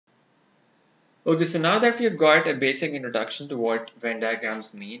Okay, so now that we've got a basic introduction to what Venn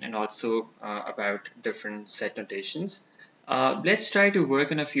diagrams mean and also about different set notations, let's try to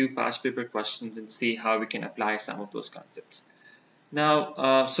work on a few past paper questions and see how we can apply some of those concepts.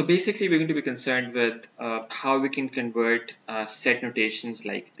 Now, so basically we're going to be concerned with how we can convert set notations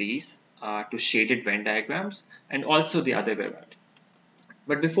like these to shaded Venn diagrams and also the other way around.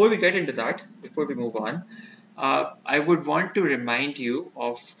 But before we get into that, before we move on, I would want to remind you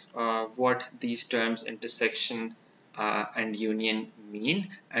of what these terms intersection and union mean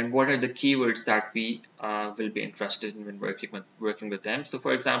and what are the keywords that we will be interested in when working with them. So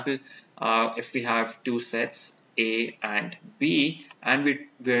for example, if we have two sets A and B and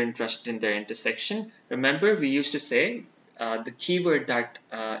we're interested in their intersection, remember we used to say the keyword that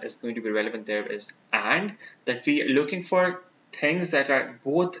is going to be relevant there is and, that we are looking for things that are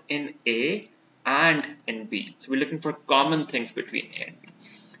both in A and in B. So we're looking for common things between A and B.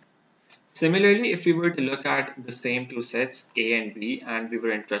 Similarly, if we were to look at the same two sets A and B and we were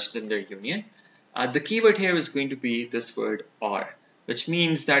interested in their union, the keyword here is going to be this word or, which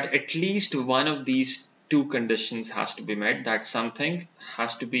means that at least one of these two conditions has to be met, that something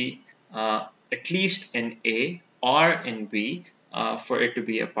has to be at least in A or in B for it to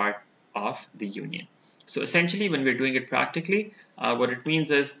be a part of the union. So essentially when we're doing it practically, what it means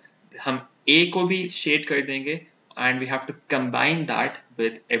is हम A को भी shade कर देंगे and we have to combine that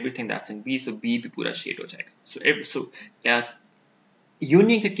with everything that's in B, so B भी पूरा shade हो जाएगा. So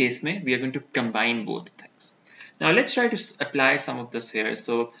union के case में we are going to combine both things. Now let's try to apply some of this here.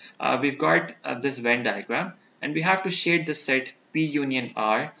 So we've got this Venn diagram and we have to shade the set P union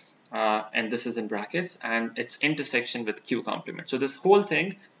R and this is in brackets and its intersection with Q complement. So this whole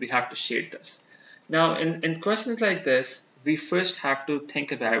thing we have to shade this. Now in questions like this, we first have to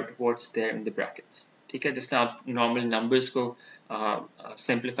think about what's there in the brackets. ठीक है, जिससे आप normal numbers को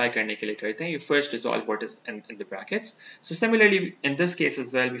simplify करने के लिए करते हैं. You first resolve what is in the brackets. So similarly in this case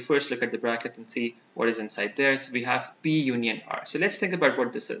as well, we first look at the brackets and see what is inside there. So we have P union R. So let's think about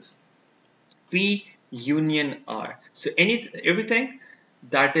what this is. P union R. So everything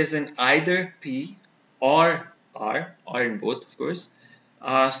that is in either P or R, or in both of course.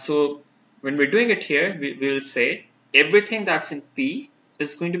 So when we're doing it here, we will say everything that's in P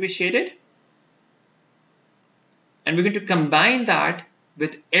is going to be shaded and we're going to combine that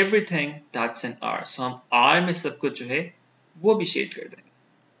with everything that's in R. So हम R में सब कुछ जो है वो भी shade कर देंगे.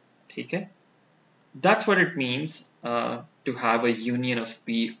 ठीक है? That's what it means to have a union of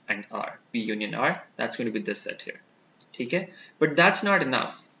P and R. P union R, that's going to be this set here. ठीक है? But that's not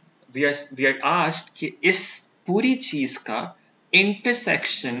enough. We are asked कि इस पूरी चीज का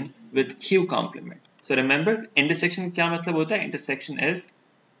intersection with Q complement. So remember, intersection क्या मतलब होता है? Intersection is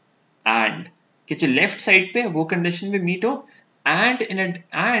and. कि जो लेफ्ट साइड पे वो कंडीशन भी मीट हो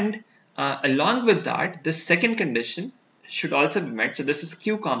and along with that the second condition should also be met. So this is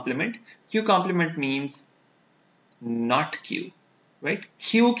Q complement. Q complement means not Q, right?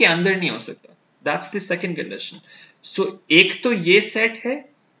 Q के अंदर नहीं हो सकता. That's the second condition. So एक तो ये सेट है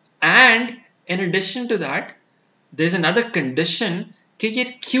and in addition to that there's another condition कि ये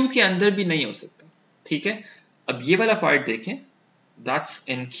Q के अंदर भी नहीं हो सकता. ठीक है? अब ये वाला पार्ट देखें. That's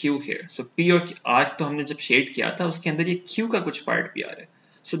in Q here. So P और R तो हमने जब शेड किया था उसके अंदर ये Q का कुछ पार्ट भी आ रहा है.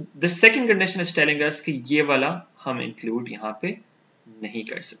 So the second condition is telling us कि ये वाला हम include यहाँ पे नहीं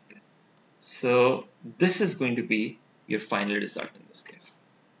कर सकते. So this is going to be your final result in this case.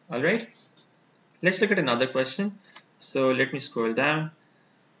 Alright, let's look at another question. So let me scroll down.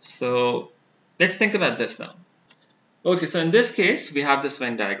 So let's think about this now. Okay, so in this case, we have this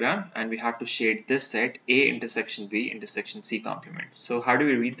Venn diagram and we have to shade this set A intersection B intersection C complement. So how do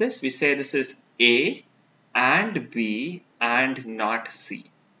we read this? We say this is A and B and not C,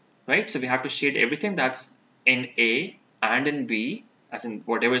 right? So we have to shade everything that's in A and in B, as in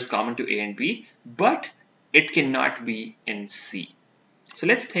whatever is common to A and B, but it cannot be in C. So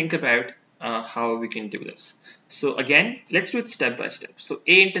let's think about how we can do this. So again, let's do it step by step. So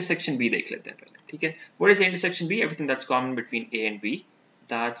A intersection B देख लेते हैं पहले. ठीक है? What is A intersection B? Everything that's common between A and B.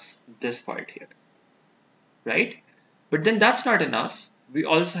 That's this part here, right? But then that's not enough. We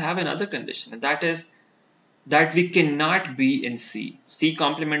also have another condition, and that is that we cannot be in C. C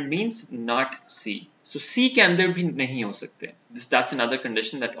complement means not C. So C के अंदर भी नहीं हो सकते. That's another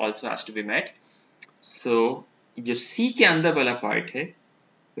condition that also has to be met. So जो C के अंदर वाला part है,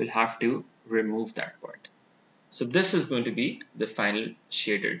 we'll have to remove that part. So this is going to be the final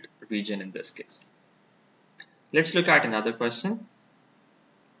shaded region in this case. Let's look at another question.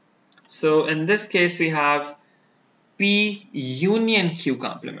 So in this case we have P union Q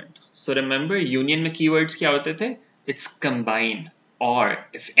complement. So remember union में keywords क्या होते थे? It's combined. or.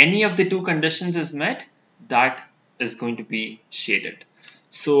 If any of the two conditions is met, that is going to be shaded.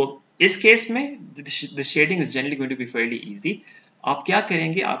 So इस case में the shading is generally going to be fairly easy. आप क्या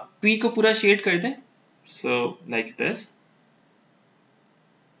करेंगे, आप P को पूरा shade कर दें. So like this,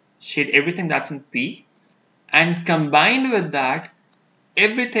 shade everything that's in P, and combine with that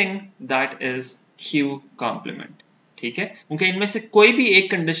everything that is Q complement. ठीक है, क्योंकि इनमें से कोई भी एक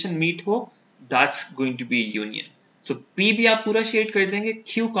कंडीशन मीट हो, that's going to be union. So P भी आप पूरा शेड कर देंगे,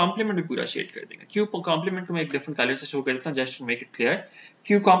 Q कॉम्प्लीमेंट भी पूरा शेड कर देंगे. Q कॉम्प्लीमेंट को मैं एक डिफरेंट कलर से शो कर देता हूं just to make it clear.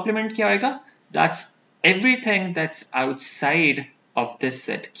 Q complement क्या होगा? That's everything that's outside of this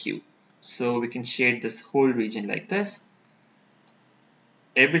set Q. So we can shade this whole region like this.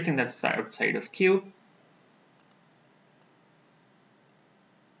 Everything that's outside of Q.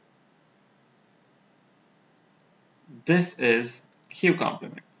 This is Q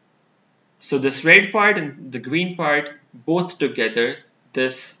complement. So this red part and the green part both together,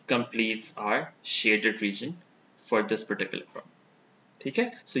 this completes our shaded region for this particular problem.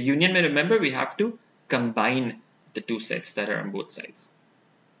 Okay? So union में remember we have to combine the two sets that are on both sides.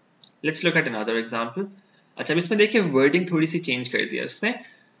 Let's look at another example. अच्छा, अब इसमें देखिए wording थोड़ी सी change कर दिया उसने,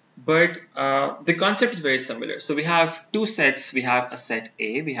 but the concept is very similar. So we have two sets. We have a set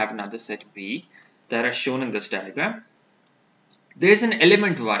A, we have another set B that are shown in this diagram. There is an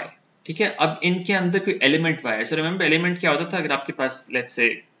element y. ठीक है, अब इनके अंदर कोई element y है. So remember element क्या होता था, अगर आपके पास let's say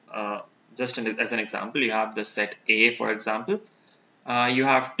just as an example you have the set A for example, you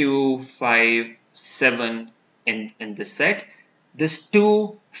have 2, 5, 7 in the set. This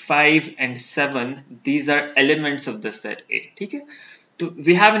 2, 5 and 7, these are elements of the set A. ठीक है, तो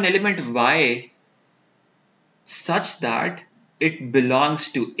we have an element y such that it belongs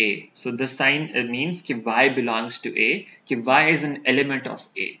to A. So the sign means कि y belongs to A, कि y is an element of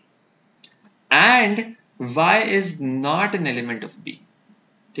A. And y is not an element of B.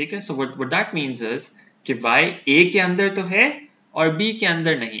 ठीक है, so what that means is कि y A के अंदर तो है और B के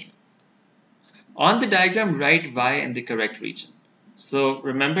अंदर नहीं. On the diagram, write y in the correct region. So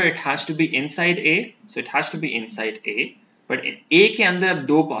remember it has to be inside A, so it has to be inside A. But A के अंदर अब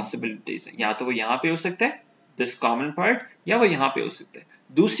दो possibilities हैं, या तो वो यहाँ पे हो सकता है this common part, या वो यहाँ पे हो सकता है.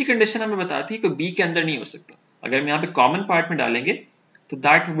 दूसरी कंडीशन हमें बताती है कि B के अंदर नहीं हो सकता. अगर हम यहाँ पे common part में डालेंगे तो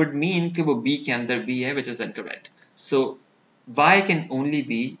that would mean कि वो B के अंदर B है, which is incorrect. So y can only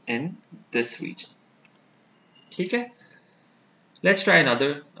be in this region. ठीक है, let's try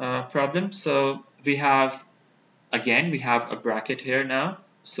another problem. So we have a bracket here now.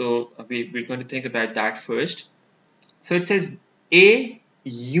 So we're going to think about that first. So it says A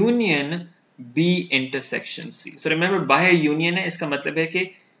union B intersection C. So remember बाहर union है, इसका मतलब है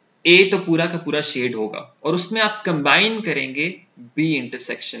कि A तो पूरा का पूरा शेड होगा और उसमें आप कंबाइन करेंगे B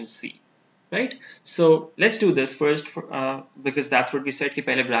intersection C, right? So let's do this first because that's what we said कि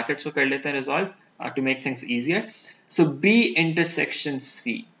पहले brackets को कर लेते हैं resolve to make things easier. So B intersection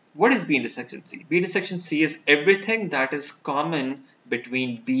C. What is B intersection C? B intersection C is everything that is common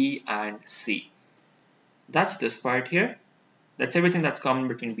between B and C. That's this part here. That's everything that's common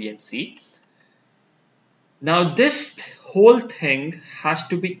between B and C. Now this whole thing has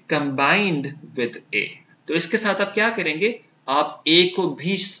to be combined with A. तो इसके साथ आप क्या करेंगे, आप A को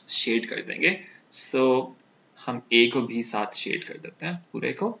भी shade कर देंगे. So हम A को भी साथ शेड कर देते हैं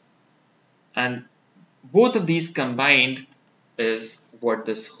पूरे को. And both of these combined is what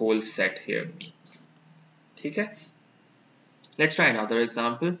this whole set here means. ठीक है? Let's try another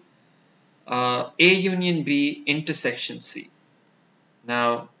example. A union B intersection C.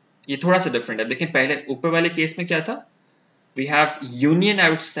 Now ये थोड़ा सा डिफरेंट है. देखें पहले ऊपर वाले केस में क्या था, we have union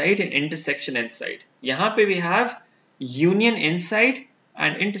outside and intersection inside. यहाँ पे we have union inside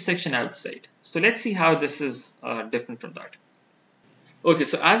and intersection outside. So let's see how this is different from that. Okay,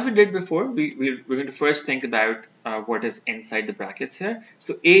 so as we did before, we're going to first think about what is inside the brackets here.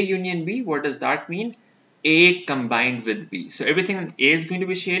 So A union B, what does that mean? A combined with B. So everything in A is going to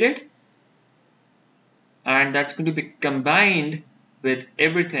be shaded and that's going to be combined with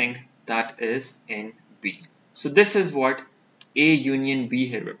everything that is in B. So this is what A union B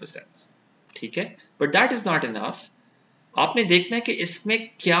here represents. ठीक है? But that is not enough. आपने देखना है कि इसमें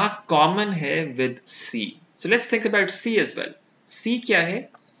क्या common है with C. So let's think about C as well. C क्या है?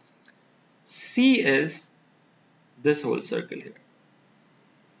 C is this whole circle here.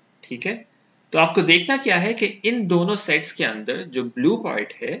 ठीक है? तो आपको देखना क्या है कि इन दोनों सेट्स के अंदर जो ब्लू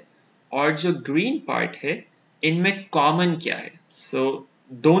पार्ट है और जो ग्रीन पार्ट है, इनमें कॉमन क्या है. सो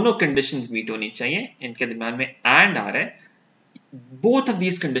दोनों कंडीशंस मीट होनी चाहिए. इनके दिमाग में एंड आ रहा है. Both of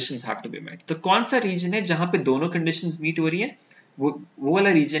these conditions have to be met. तो कौन सा रीजन है जहां पे दोनों कंडीशंस मीट हो रही है? वो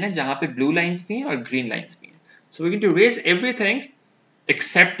वाला रीजन है जहां पे ब्लू लाइंस भी हैं और ग्रीन लाइंस भी हैं. So we going to raise everything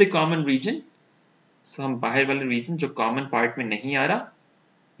except the common region. So हम बाहर वाला region जो common part में नहीं आ रहा,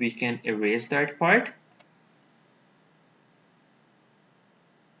 we can erase that part.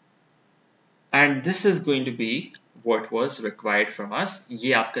 And this is going to be what was required from us.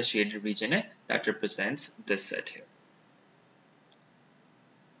 ये आपका shaded region है that represents this set here.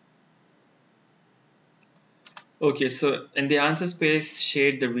 Okay, so in the answer space,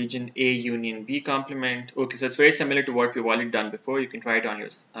 shade the region A union B complement. Okay, so it's very similar to what we've already done before. You can try it on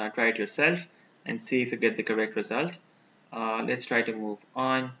try it yourself and see if you get the correct result. Let's try to move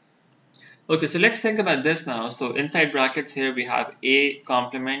on. Okay, so let's think about this now. So inside brackets here we have A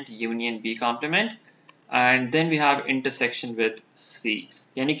complement union B complement, and then we have intersection with C.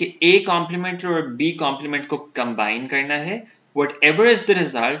 यानी कि A complement और B complement को combine करना है. Whatever is the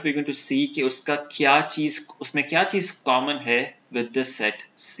result, we're going to see कि उसका क्या चीज, उसमें क्या चीज common है with this set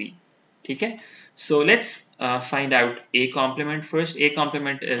C. ठीक है? So let's find out A complement first. A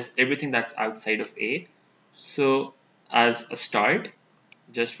complement is everything that's outside of A. So as a start,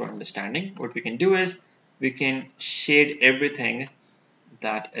 just for understanding, what we can do is we can shade everything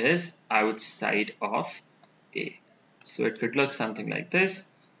that is outside of A. So it could look something like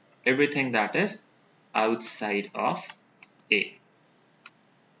this. Everything that is outside of A.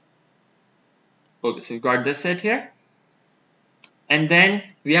 Okay, so we've got this set here. And then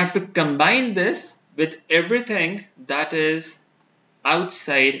we have to combine this with everything that is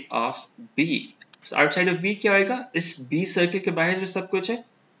outside of B. So outside of B क्या होगा? इस B circle के बाहर जो सब कुछ है,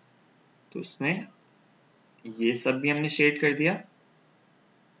 तो उसमें ये सब भी हमने शेड कर दिया.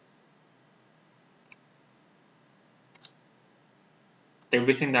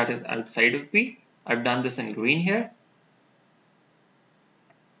 Everything that is outside of B, I've done this in green here.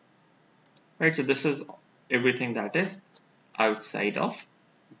 Right, so this is everything that is outside of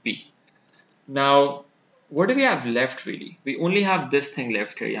B. Now, what do we have left really? We only have this thing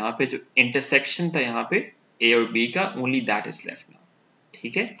left here. यहाँ पे जो intersection था यहाँ पे A और B का, only that is left now.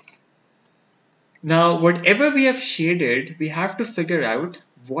 ठीक है? Now, whatever we have shaded, we have to figure out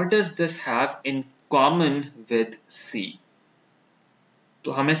what does this have in common with C.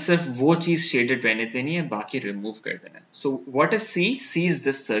 तो हमें सिर्फ वो चीज shaded रहने देनी है, बाकी remove कर देना है. So what is C? C is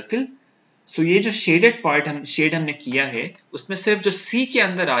this circle. So ये जो shaded part shade हमने किया है, उसमें सिर्फ जो C के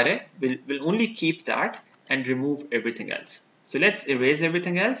अंदर आ रहा है, we'll only keep that and remove everything else. So let's erase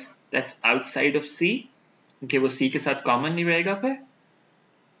everything else that's outside of C. Okay, वो C के साथ common नहीं रहेगा फिर.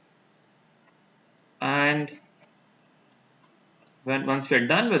 And once we're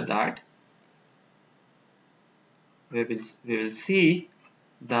done with that, we will see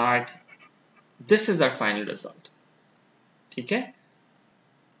that this is our final result. Okay,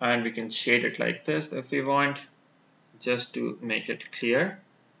 and we can shade it like this if we want, just to make it clear.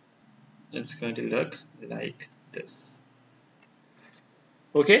 It's going to look like this.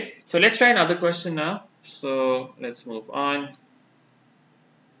 Okay, so let's try another question now. So let's move on.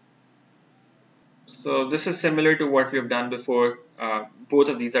 So this is similar to what we've done before. Both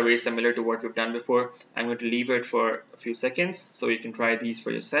of these are very similar to what we've done before. I'm going to leave it for a few seconds so you can try these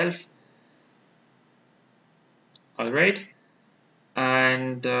for yourself. All right,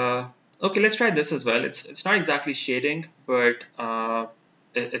 and okay, let's try this as well. It's not exactly shading, but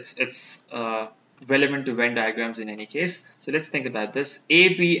it's relevant to Venn diagrams in any case. So let's think about this.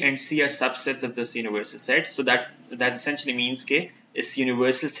 A, B, and C are subsets of this universal set. So that essentially means कि इस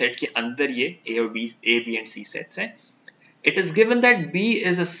universal set के अंदर ये A और B, A, B, and C sets हैं. It is given that B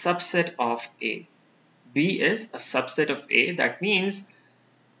is a subset of A. B is a subset of A. That means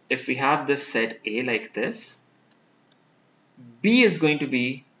if we have this set A like this, B is going to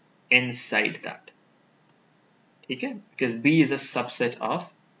be inside that. Okay? Because B is a subset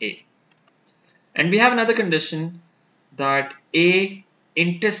of A. And we have another condition that A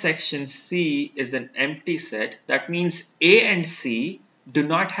intersection C is an empty set. That means A and C do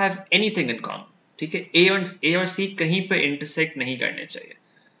not have anything in common. ठीक है? A और C कहीं पे intersect नहीं करने चाहिए.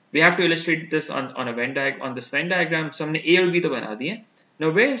 We have to illustrate this on this Venn diagram. So हमने A और B तो बना दिए.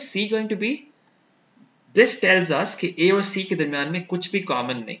 Now where is C going to be? This tells us कि A और C के दरमियान में कुछ भी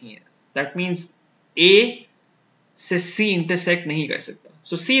common नहीं है. That means A से C intersect नहीं कर सकता.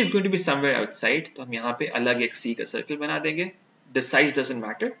 So C is going to be somewhere outside. तो हम यहाँ पे अलग एक C का circle बना देंगे. The size doesn't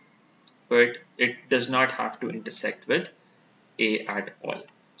matter, but it does not have to intersect with A at all.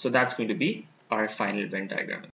 So that's going to be our final Venn diagram.